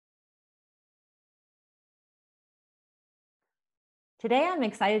Today, I'm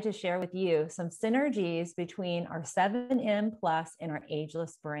excited to share with you some synergies between our 7M Plus and our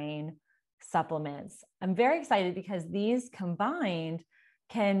Ageless Brain supplements. I'm very excited because these combined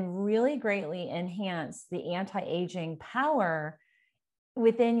can really greatly enhance the anti-aging power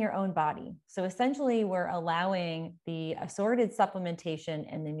within your own body. So essentially, we're allowing the assorted supplementation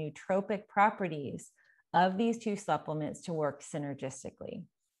and the nootropic properties of these two supplements to work synergistically.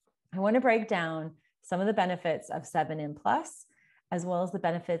 I want to break down some of the benefits of 7M Plus, as well as the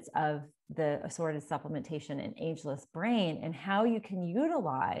benefits of the assorted supplementation and Ageless Brain, and how you can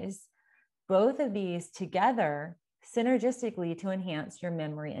utilize both of these together synergistically to enhance your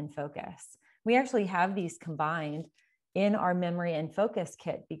memory and focus. We actually have these combined in our memory and focus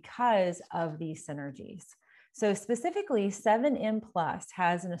kit because of these synergies. So specifically, 7M Plus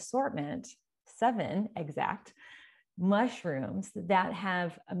has an assortment, 7 exact, mushrooms that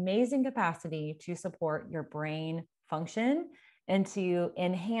have amazing capacity to support your brain function and to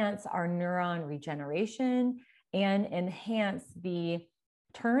enhance our neuron regeneration and enhance the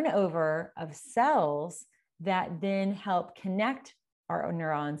turnover of cells that then help connect our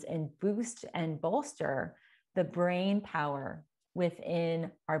neurons and boost and bolster the brain power within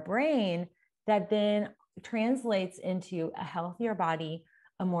our brain that then translates into a healthier body,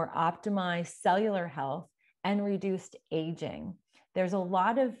 a more optimized cellular health, and reduced aging. There's a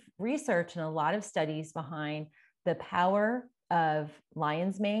lot of research and a lot of studies behind the power of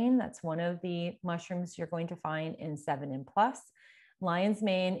lion's mane. That's one of the mushrooms you're going to find in 7M Plus. Lion's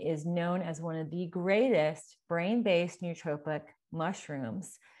mane is known as one of the greatest brain-based nootropic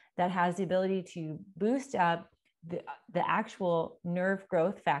mushrooms that has the ability to boost up the actual nerve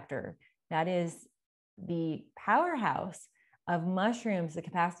growth factor. That is the powerhouse of mushrooms, the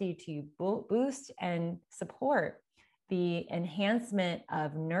capacity to boost and support the enhancement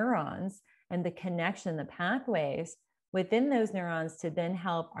of neurons and the connection, the pathways within those neurons to then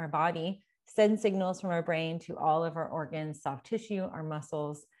help our body send signals from our brain to all of our organs, soft tissue, our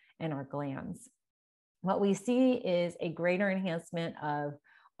muscles, and our glands. What we see is a greater enhancement of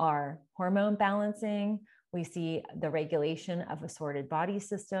our hormone balancing. We see the regulation of assorted body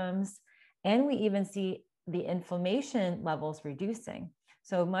systems, and we even see the inflammation levels reducing.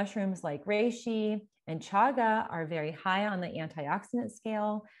 So mushrooms like reishi and chaga are very high on the antioxidant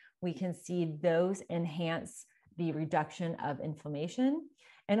scale. We can see those enhance the reduction of inflammation.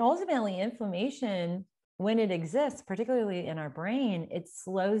 And ultimately, inflammation, when it exists, particularly in our brain, it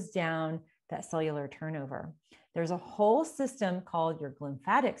slows down that cellular turnover. There's a whole system called your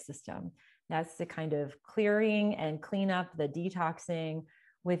lymphatic system. That's the kind of clearing and cleanup, the detoxing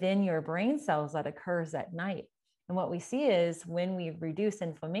within your brain cells that occurs at night. And what we see is when we reduce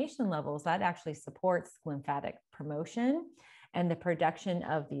inflammation levels, that actually supports lymphatic promotion and the production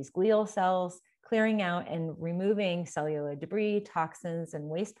of these glial cells, clearing out and removing cellular debris, toxins, and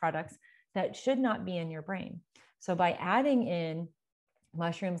waste products that should not be in your brain. So by adding in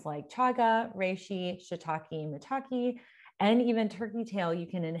mushrooms like chaga, reishi, shiitake, maitake, and even turkey tail, you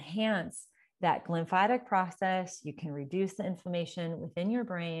can enhance that lymphatic process, you can reduce the inflammation within your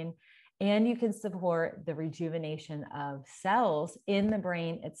brain, and you can support the rejuvenation of cells in the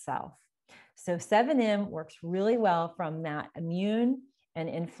brain itself. So 7M works really well from that immune and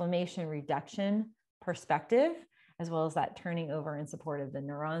inflammation reduction perspective, as well as that turning over in support of the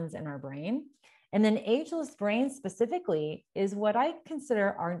neurons in our brain. And then Ageless Brain specifically is what I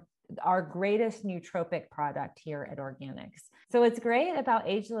consider our greatest nootropic product here at Organixx. So what's great about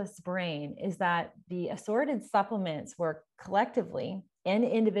Ageless Brain is that the assorted supplements work collectively and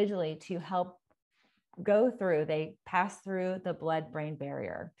individually to help they pass through the blood-brain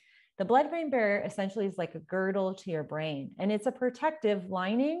barrier. The blood-brain barrier essentially is like a girdle to your brain, and it's a protective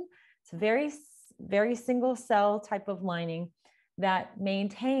lining. It's a very, very single cell type of lining that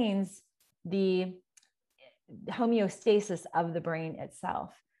maintains the homeostasis of the brain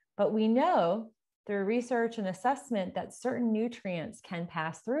itself. But we know through research and assessment that certain nutrients can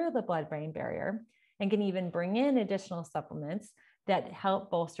pass through the blood-brain barrier and can even bring in additional supplements that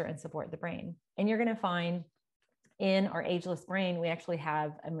help bolster and support the brain. And you're going to find in our Ageless Brain, we actually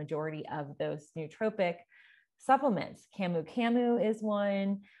have a majority of those nootropic supplements. Camu Camu is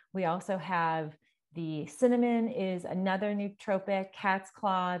one. We also have the cinnamon is another nootropic, cat's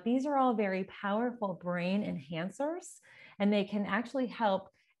claw. These are all very powerful brain enhancers, and they can actually help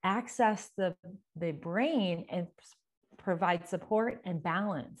access the brain and provide support and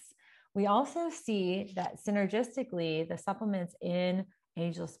balance. We also see that synergistically, the supplements in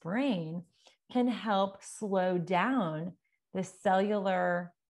Ageless Brain can help slow down the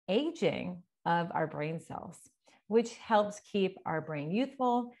cellular aging of our brain cells, which helps keep our brain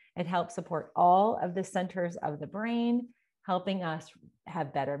youthful. It helps support all of the centers of the brain helping us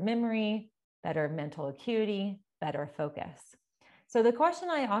have better memory, better mental acuity, better focus. So the question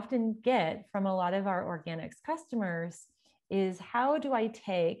I often get from a lot of our Organixx customers is, how do I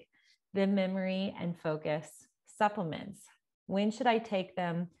take the memory and focus supplements? When should I take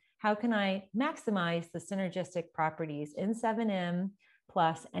them? How can I maximize the synergistic properties in 7M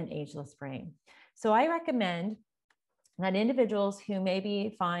Plus and Ageless Brain? So I recommend that individuals who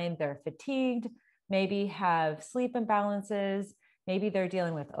maybe find they're fatigued, maybe have sleep imbalances, maybe they're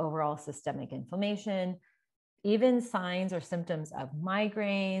dealing with overall systemic inflammation, even signs or symptoms of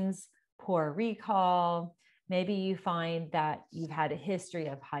migraines, poor recall. Maybe you find that you've had a history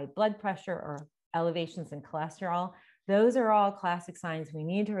of high blood pressure or elevations in cholesterol. Those are all classic signs we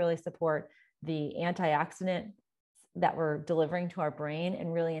need to really support the antioxidant that we're delivering to our brain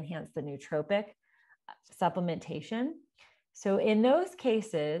and really enhance the nootropic supplementation. So in those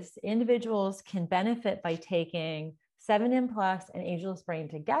cases, individuals can benefit by taking 7M Plus and Ageless Brain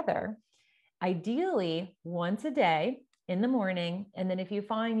together, ideally once a day in the morning. And then if you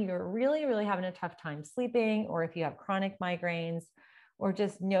find you're really, really having a tough time sleeping, or if you have chronic migraines, or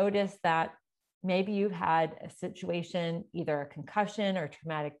just notice that maybe you've had a situation, either a concussion or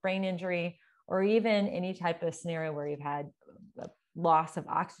traumatic brain injury, or even any type of scenario where you've had a loss of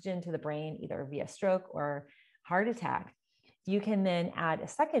oxygen to the brain, either via stroke or heart attack, you can then add a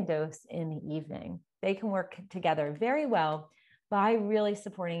second dose in the evening. They can work together very well by really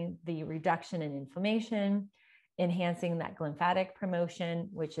supporting the reduction in inflammation, enhancing that lymphatic promotion,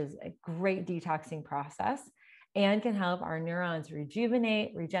 which is a great detoxing process, and can help our neurons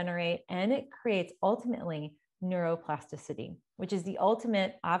rejuvenate, regenerate, and it creates ultimately neuroplasticity, which is the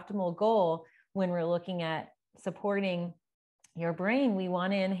ultimate optimal goal when we're looking at supporting your brain. We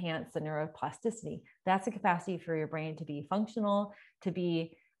want to enhance the neuroplasticity. That's the capacity for your brain to be functional, to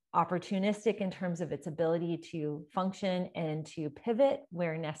be opportunistic in terms of its ability to function and to pivot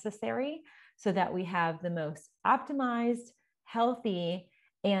where necessary, so that we have the most optimized, healthy,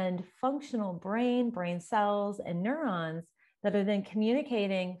 and functional brain cells, and neurons that are then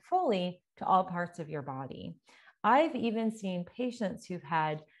communicating fully to all parts of your body. I've even seen patients who've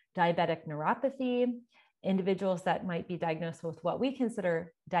had diabetic neuropathy, individuals that might be diagnosed with what we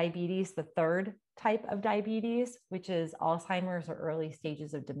consider diabetes, the third type of diabetes, which is Alzheimer's or early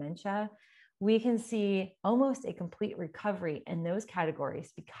stages of dementia. We can see almost a complete recovery in those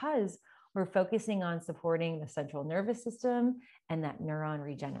categories because we're focusing on supporting the central nervous system and that neuron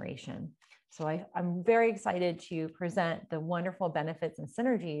regeneration. So I'm very excited to present the wonderful benefits and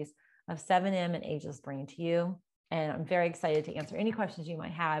synergies of 7M and Ageless Brain to you. And I'm very excited to answer any questions you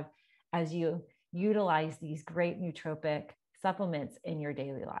might have as you utilize these great nootropic supplements in your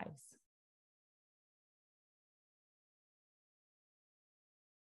daily lives.